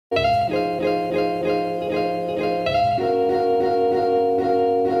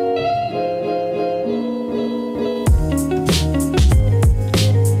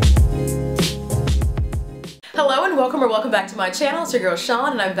my channel. It's your girl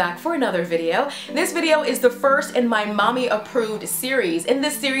Sean and I'm back for another video. This video is the first in my mommy approved series. In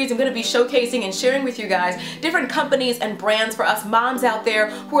this series I'm going to be showcasing and sharing with you guys different companies and brands for us moms out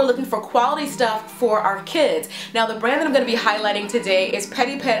there who are looking for quality stuff for our kids. Now the brand that I'm going to be highlighting today is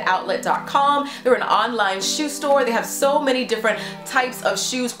PettyPetOutlet.com. They're an online shoe store. They have so many different types of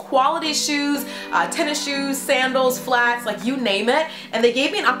shoes, quality shoes, tennis shoes, sandals, flats, like you name it. And they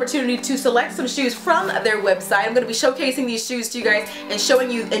gave me an opportunity to select some shoes from their website. I'm going to be showcasing these shoes to you guys and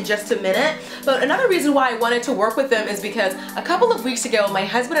showing you in just a minute. But another reason why I wanted to work with them is because a couple of weeks ago my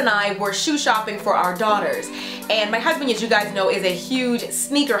husband and I were shoe shopping for our daughters. And my husband, as you guys know, is a huge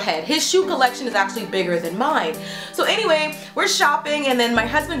sneakerhead. His shoe collection is actually bigger than mine. So anyway, we're shopping and then my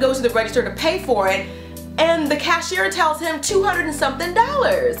husband goes to the register to pay for it. And the cashier tells him $200 and something. And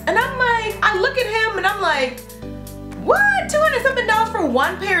I'm like, I look at him and I'm like, what? $200 something for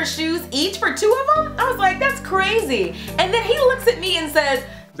one pair of shoes each for two of them? I was like, that's crazy. And then he looks at me and says,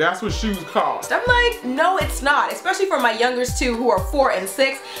 that's what shoes cost. I'm like, no, it's not. Especially for my youngest two who are 4 and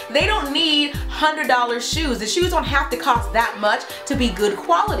 6. They don't need $100 shoes. The shoes don't have to cost that much to be good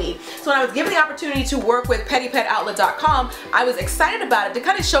quality. So when I was given the opportunity to work with PettyPetOutlet.com, I was excited about it to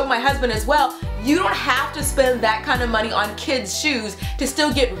kind of show my husband as well, you don't have to spend that kind of money on kids' shoes to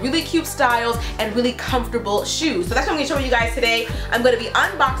still get really cute styles and really comfortable shoes. So that's what I'm going to show you guys today. I'm going to be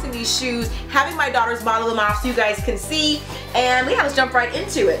unboxing these shoes, having my daughters model them off so you guys can see, and yeah, let's jump right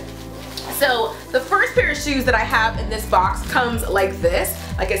into it. So the first pair of shoes that I have in this box comes like this.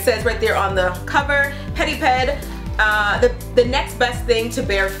 Like it says right there on the cover, PettyPet, the next best thing to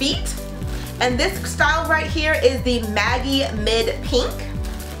bare feet. And this style right here is the Maggie Mid Pink.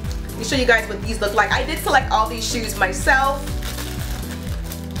 Let me show you guys what these look like. I did select all these shoes myself.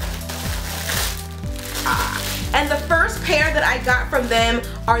 And the first pair that I got from them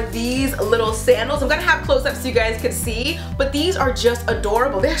are these little sandals. I'm gonna have close-ups so you guys can see, but these are just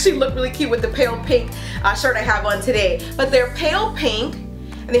adorable. They actually look really cute with the pale pink shirt I have on today. But they're pale pink,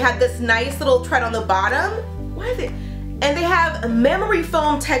 and they have this nice little tread on the bottom. Why is it? And they have memory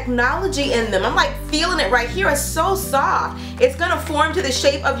foam technology in them. I'm like feeling it right here. It's so soft. It's gonna form to the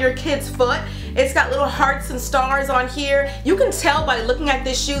shape of your kid's foot. It's got little hearts and stars on here. You can tell by looking at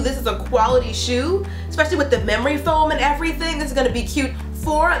this shoe, this is a quality shoe, especially with the memory foam and everything. This is gonna be cute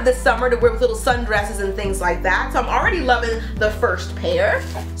for the summer to wear with little sundresses and things like that. So I'm already loving the first pair.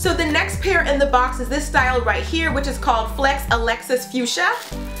 So the next pair in the box is this style right here, which is called Flex Alexis Fuchsia.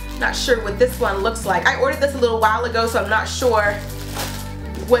 Not sure what this one looks like. I ordered this a little while ago, so I'm not sure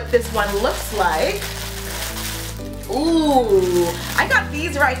what this one looks like. Ooh, I got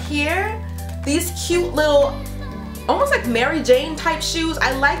these right here. These cute little, almost like Mary Jane type shoes.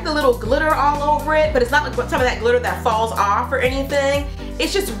 I like the little glitter all over it, but it's not like some of that glitter that falls off or anything.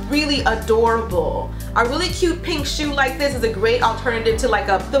 It's just really adorable. A really cute pink shoe like this is a great alternative to like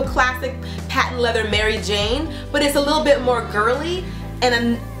the classic patent leather Mary Jane, but it's a little bit more girly.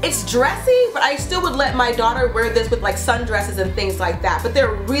 And it's dressy, but I still would let my daughter wear this with like sundresses and things like that. But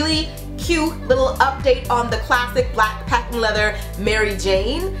they're really cute little update on the classic black patent leather Mary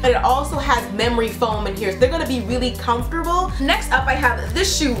Jane. But it also has memory foam in here, so they're gonna be really comfortable. Next up I have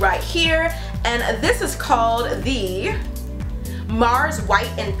this shoe right here, and this is called the Mars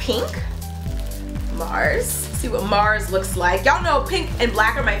White and Pink. Mars. See what Mars looks like. Y'all know pink and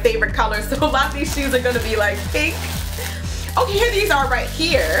black are my favorite colors, so a lot of these shoes are gonna be like pink. Okay, here these are right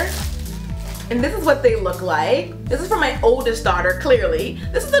here. And this is what they look like. This is for my oldest daughter, clearly.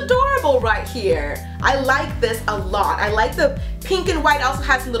 This is adorable right here. I like this a lot. I like the pink and white. Also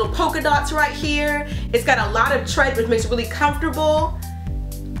has some little polka dots right here. It's got a lot of tread, which makes it really comfortable.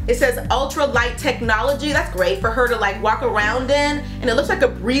 It says ultra light technology. That's great for her to like walk around in. And it looks like a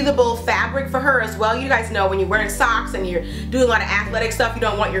breathable fabric for her as well. You guys know when you're wearing socks and you're doing a lot of athletic stuff, you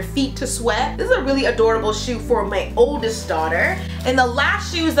don't want your feet to sweat. This is a really adorable shoe for my oldest daughter. And the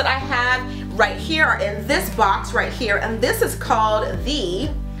last shoes that I have right here are in this box right here. And this is called the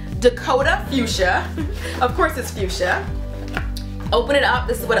Dakota Fuchsia. Of course it's fuchsia. Open it up.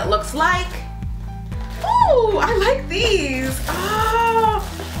 This is what it looks like. Ooh, I like these. Oh.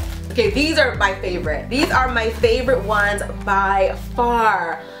 Okay, these are my favorite. These are my favorite ones by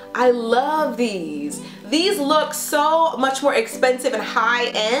far. I love these. These look so much more expensive and high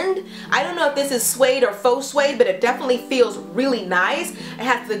end. I don't know if this is suede or faux suede, but it definitely feels really nice. It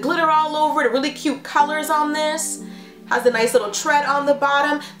has the glitter all over it, really cute colors on this. Has a nice little tread on the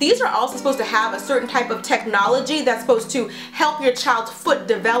bottom. These are also supposed to have a certain type of technology that's supposed to help your child's foot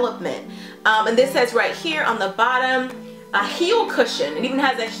development. And this says right here on the bottom, a heel cushion. It even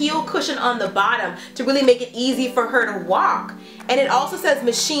has a heel cushion on the bottom to really make it easy for her to walk. And it also says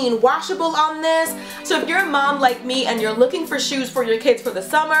machine washable on this. So if you're a mom like me and you're looking for shoes for your kids for the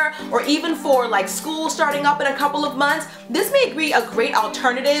summer, or even for like school starting up in a couple of months, this may be a great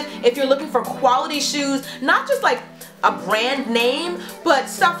alternative if you're looking for quality shoes, not just like a brand name, but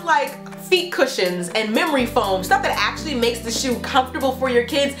stuff like feet cushions and memory foam, stuff that actually makes the shoe comfortable for your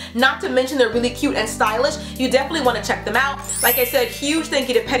kids, not to mention they're really cute and stylish. You definitely want to check them out. Like I said, huge thank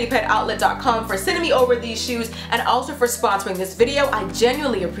you to PettyPetOutlet.com for sending me over these shoes and also for sponsoring this video. I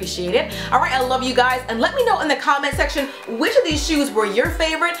genuinely appreciate it. Alright, I love you guys, and let me know in the comment section which of these shoes were your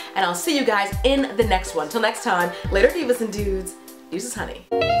favorite, and I'll see you guys in the next one. Till next time, later divas and dudes, deuces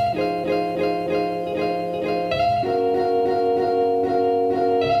honey.